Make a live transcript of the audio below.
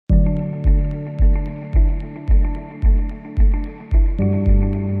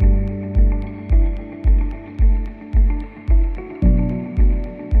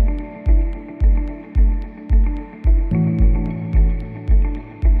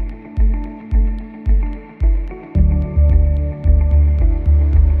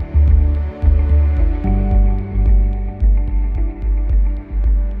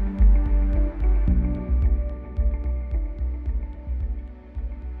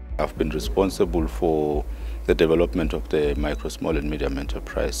I've been responsible for the development of the micro, small and medium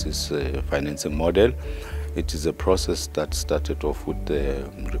enterprises financing model. It is a process that started off with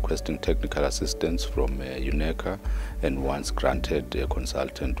requesting technical assistance from UNECA, and once granted, a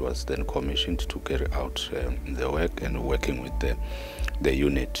consultant was then commissioned to carry out the work and working with the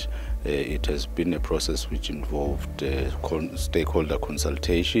unit. It has been a process which involved stakeholder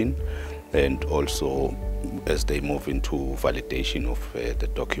consultation, and also as they move into validation of the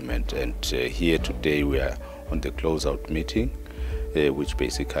document. And here today we are on the closeout meeting, which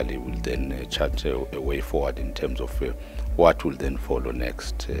basically will then chart a way forward in terms of what will then follow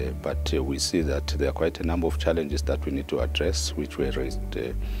next. But we see that there are quite a number of challenges that we need to address, which were raised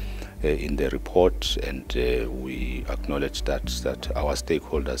in the report, and we acknowledge that our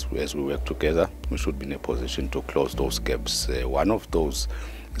stakeholders, as we work together, we should be in a position to close those gaps. One of those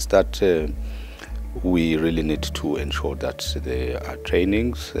is that we really need to ensure that there are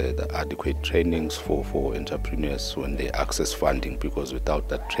trainings, the adequate trainings for entrepreneurs when they access funding, because without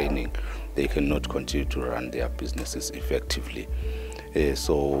that training, they cannot continue to run their businesses effectively.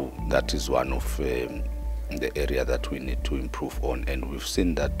 So that is one of the area that we need to improve on. And we've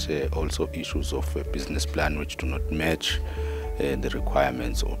seen that also issues of a business plan which do not match the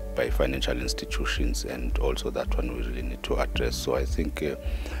requirements by financial institutions, and also that one we really need to address. So I think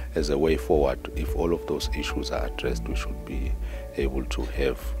as a way forward, if all of those issues are addressed, we should be able to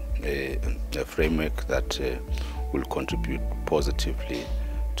have a framework that will contribute positively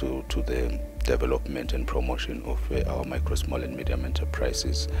to the development and promotion of our micro, small and medium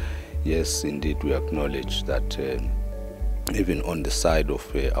enterprises. Yes, indeed, we acknowledge that even on the side of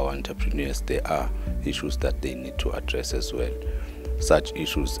our entrepreneurs, there are issues that they need to address as well. Such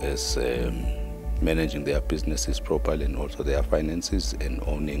issues as managing their businesses properly, and also their finances, and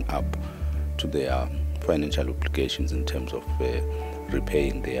owning up to their financial obligations in terms of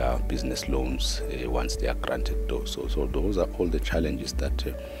repaying their business loans once they are granted those. So those are all the challenges that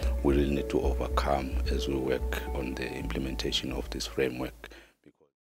we really need to overcome as we work on the implementation of this framework.